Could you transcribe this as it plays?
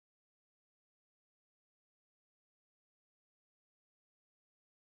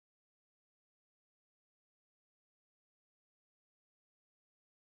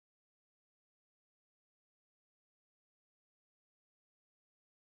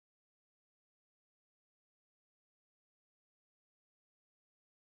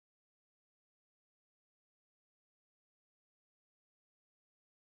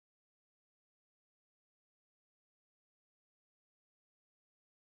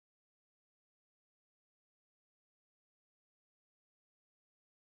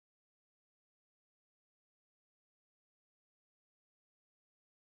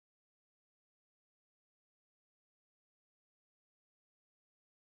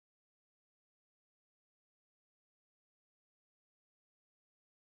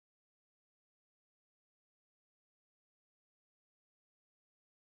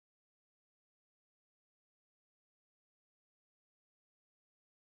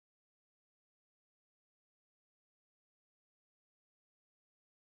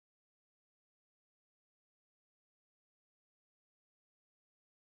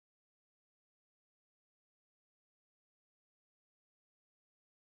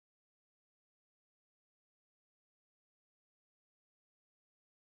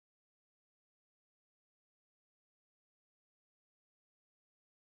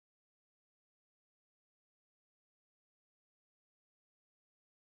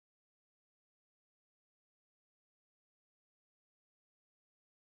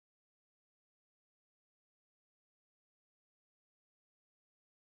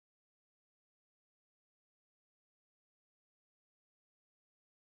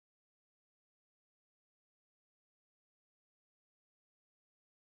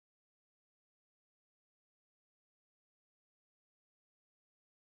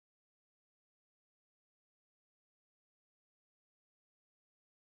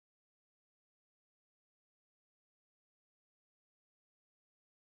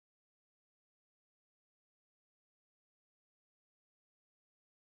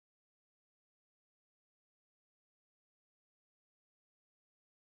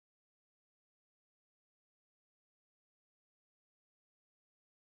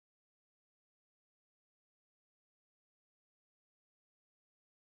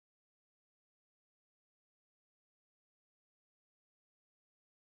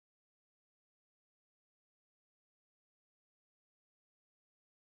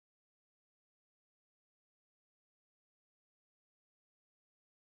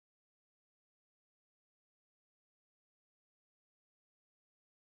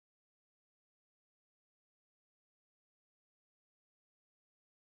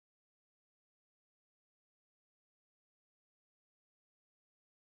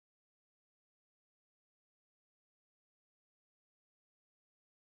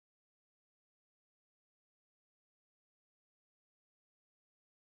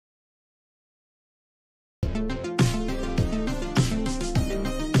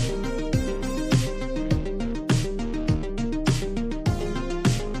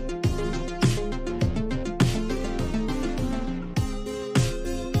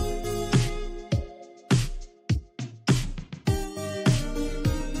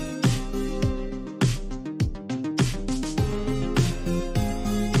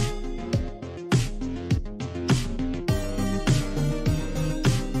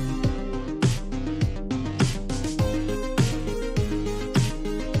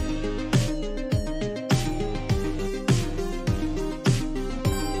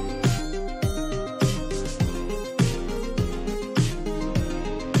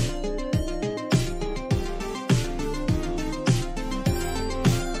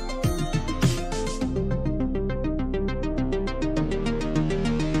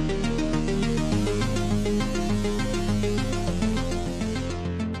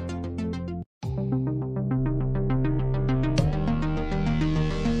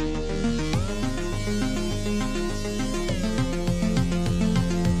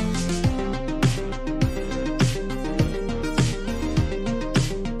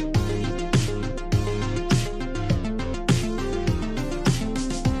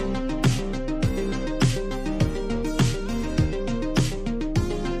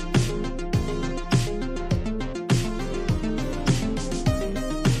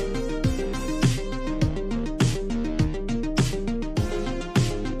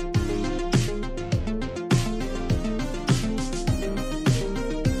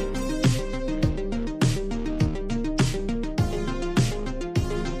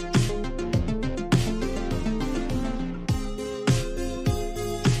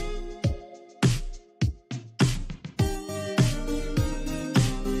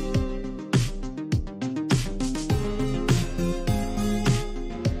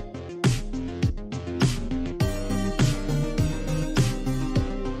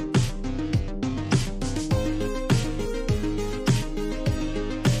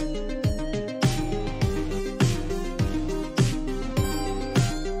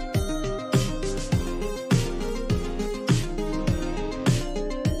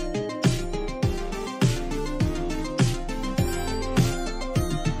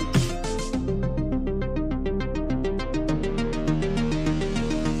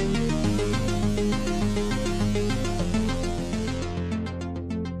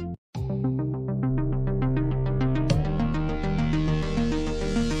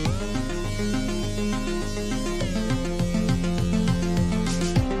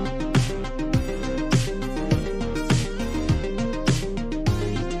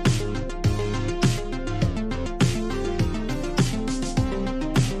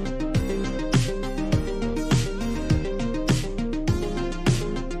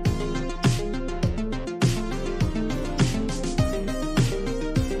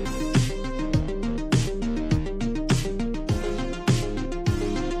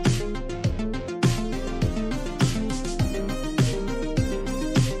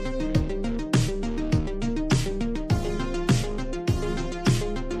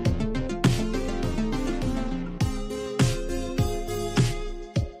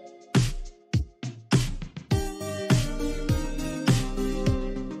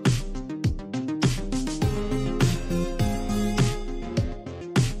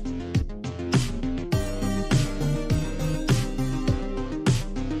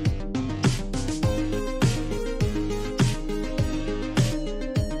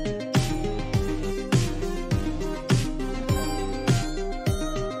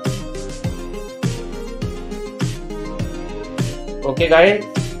Okay guys,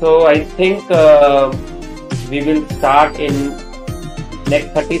 so I think we will start in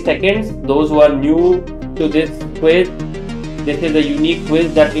next 30 seconds. Those who are new to this quiz, this is a unique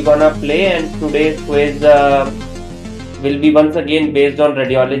quiz that we're gonna play, and today's quiz will be once again based on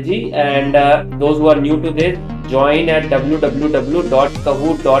radiology. And those who are new to this, join at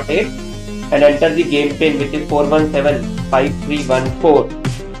www.kahoot.it and enter the game pin, which is 4175314.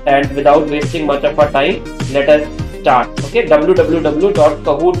 And without wasting much of our time, let us start. Okay,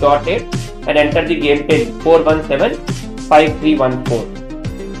 www.kahoot.it and enter the game pin 4175314.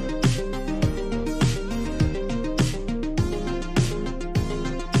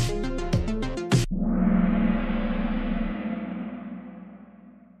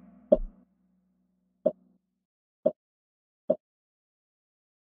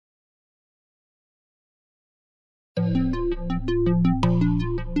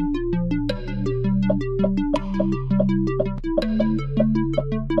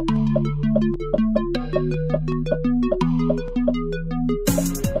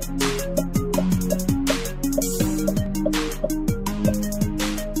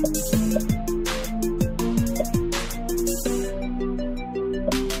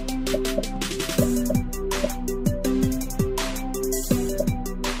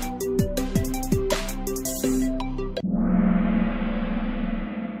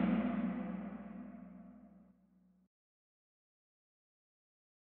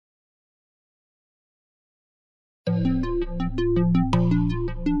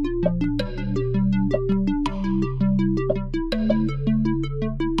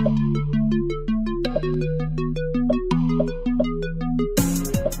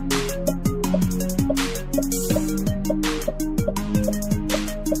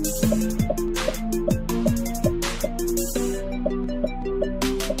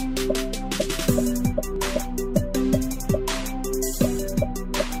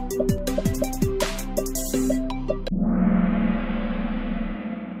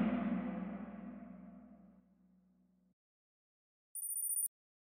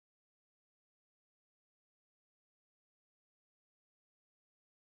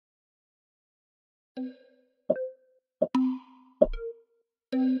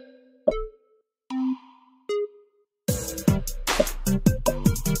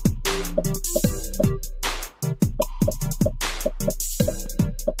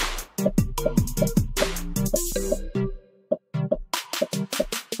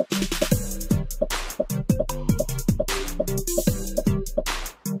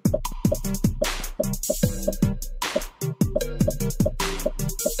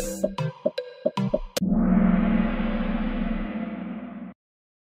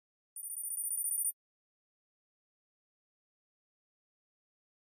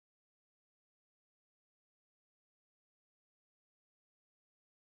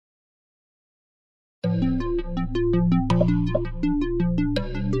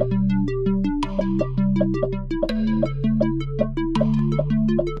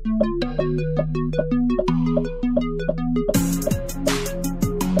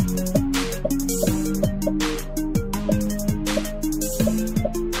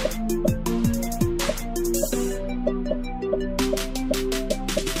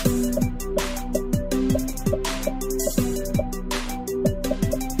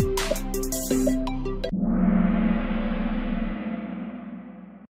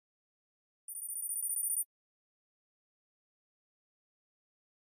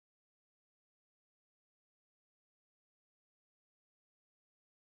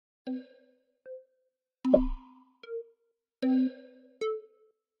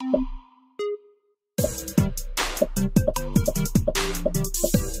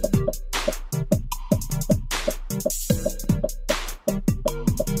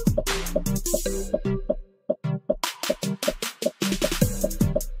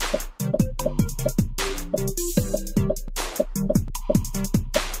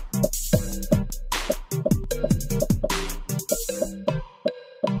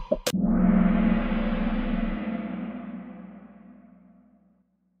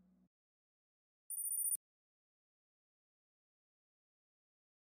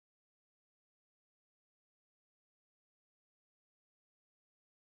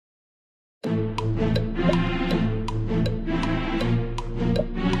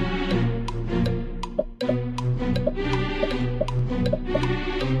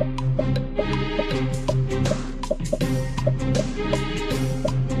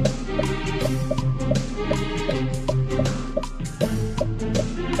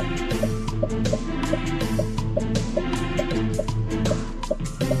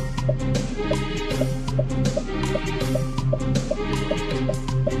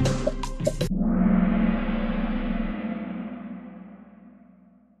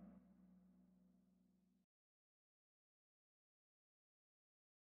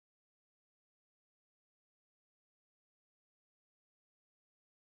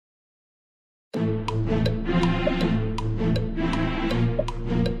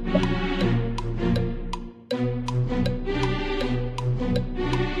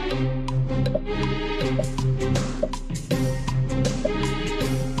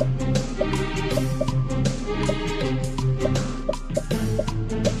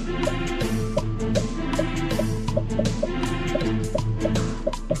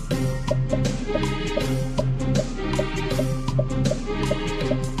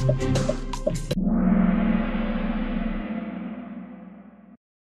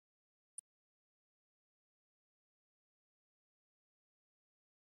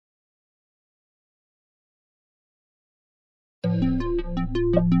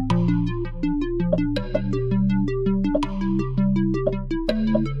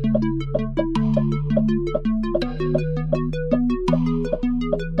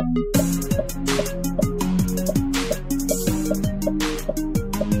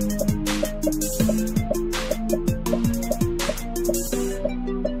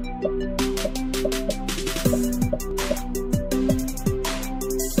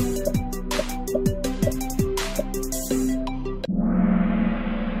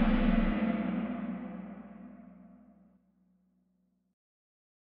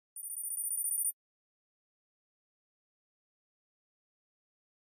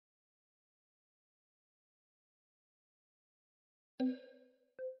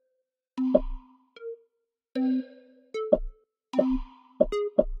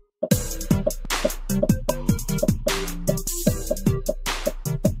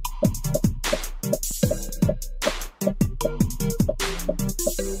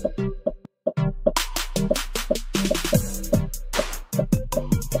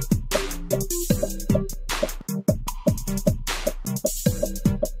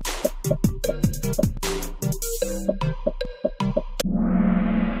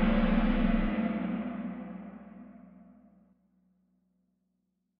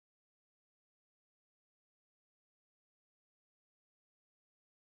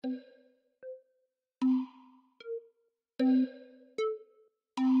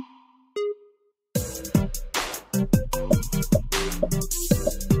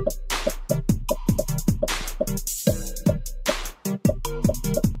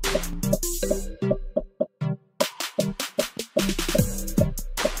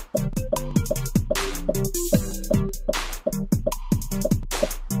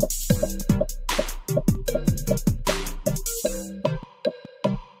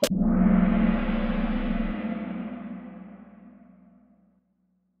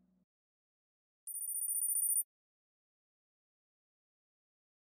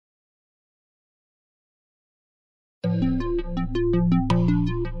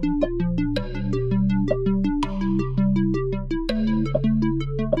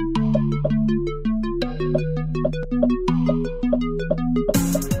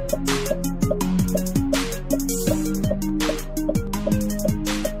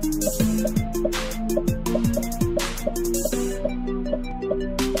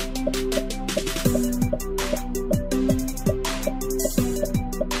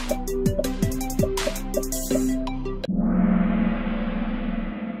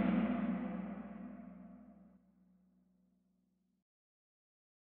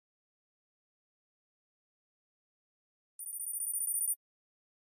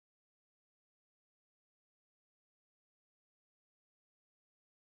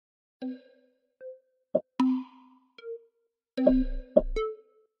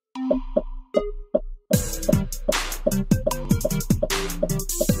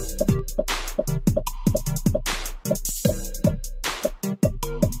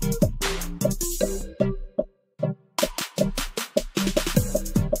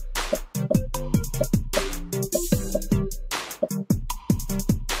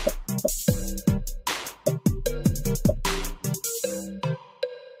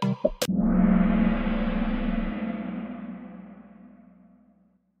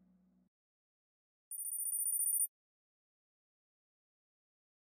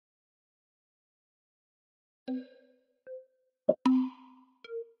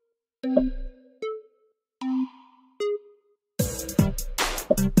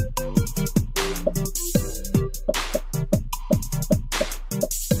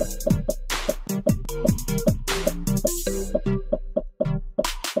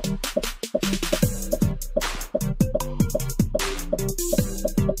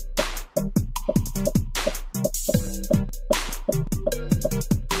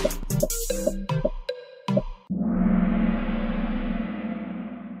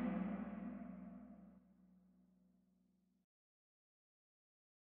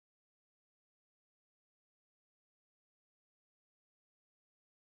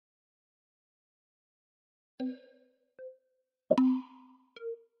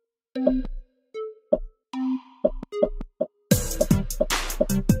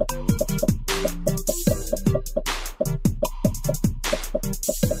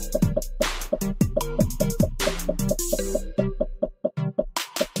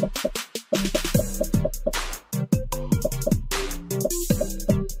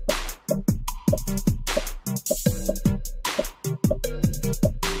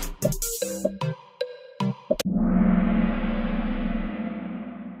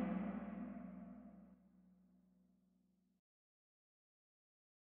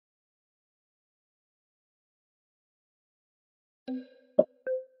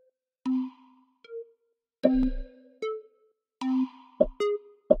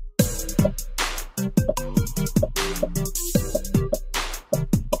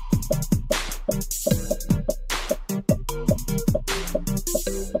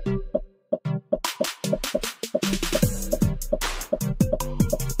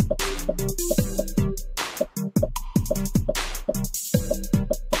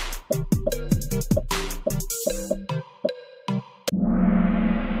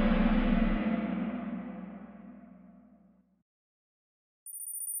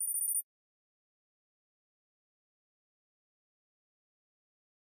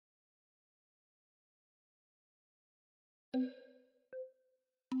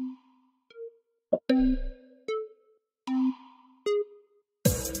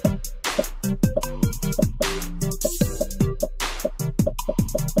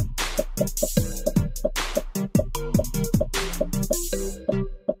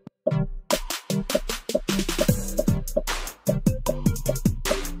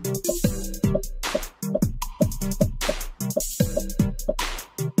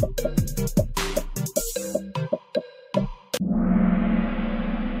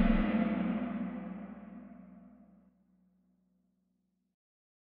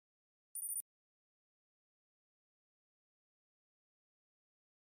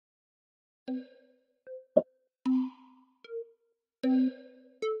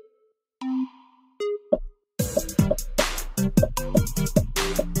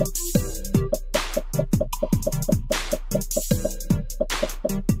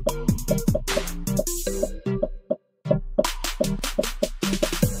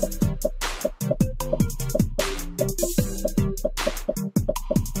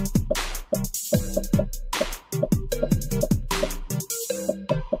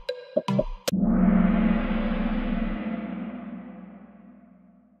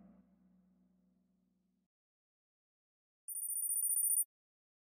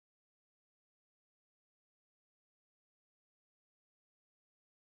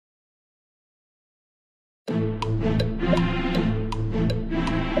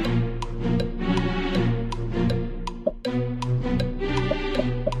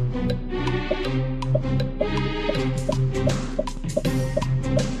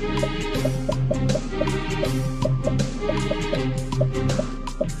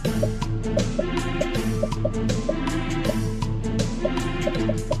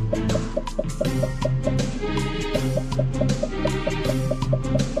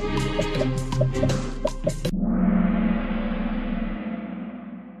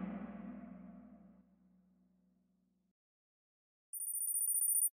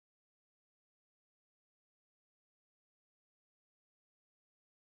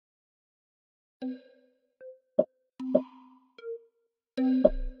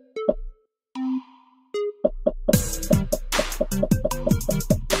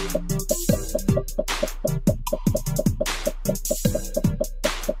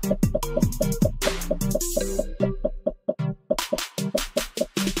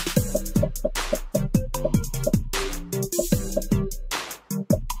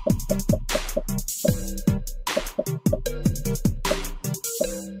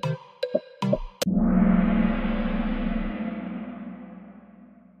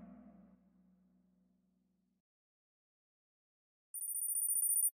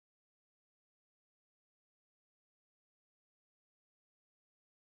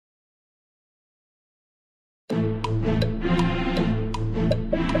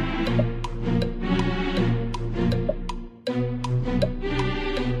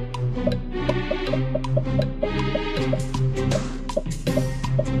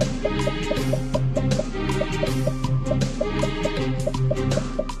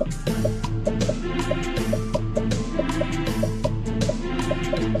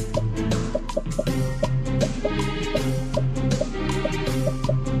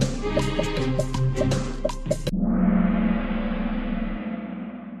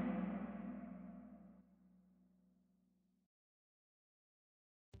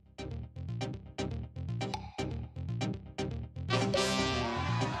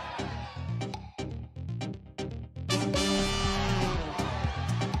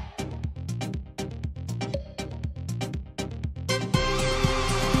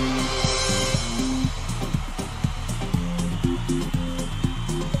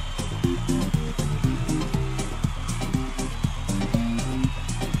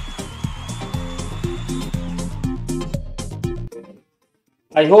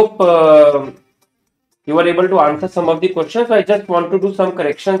 I hope you were able to answer some of the questions. I just want to do some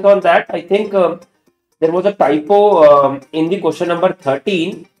corrections on that. I think there was a typo in the question number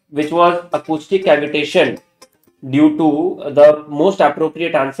 13, which was acoustic cavitation due to the most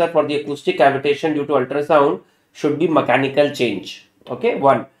appropriate answer for the acoustic cavitation due to ultrasound should be mechanical change. Okay,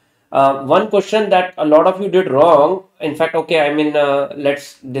 one question that a lot of you did wrong. In fact, okay, I mean,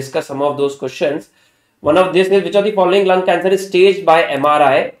 let's discuss some of those questions. One of this is, which of the following lung cancer is staged by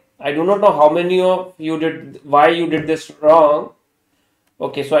MRI? I do not know how many of you did, why you did this wrong.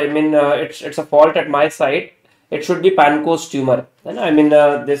 Okay, so I mean, it's a fault at my side. It should be Pancoast tumor. And I mean,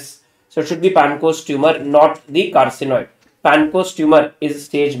 so it should be Pancoast tumor, not the carcinoid. Pancoast tumor is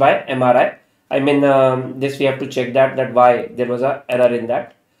staged by MRI. I mean, this we have to check that why there was a error in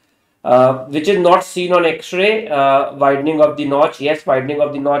that. Which is not seen on X-ray. Widening of the notch. Yes, widening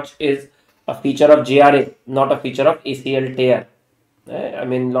of the notch is a feature of JRA, not a feature of ACL tear. I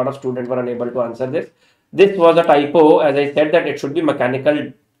mean, a lot of students were unable to answer this. This was a typo, as I said, that it should be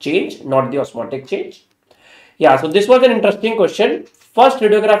mechanical change, not the osmotic change. Yeah, so this was an interesting question. First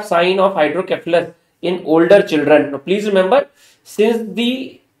radiograph sign of hydrocephalus in older children. Now, please remember, since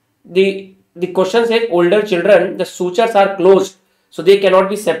the question says older children, the sutures are closed, so they cannot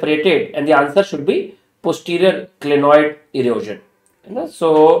be separated, and the answer should be posterior clinoid erosion.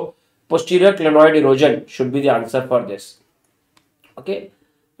 So posterior clinoid erosion should be the answer for this. Okay,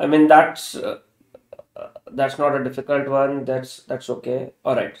 I mean that's not a difficult one. That's okay.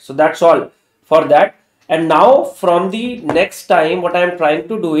 All right, so that's all for that. And now from the next time, what I am trying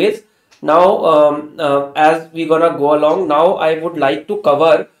to do is now as we gonna go along, now I would like to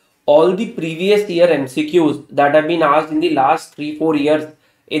cover all the previous year MCQs that have been asked in the last 3-4 years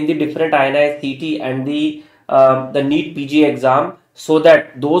in the different INIS CT and the NEET PG exam, so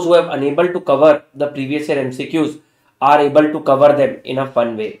that those who have unable to cover the previous year MCQs are able to cover them in a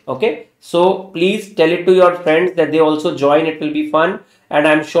fun way. Okay, so please tell it to your friends that they also join. It will be fun, and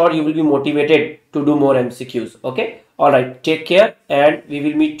I'm sure you will be motivated to do more MCQs. Okay, all right, take care, and we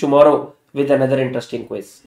will meet tomorrow with another interesting quiz.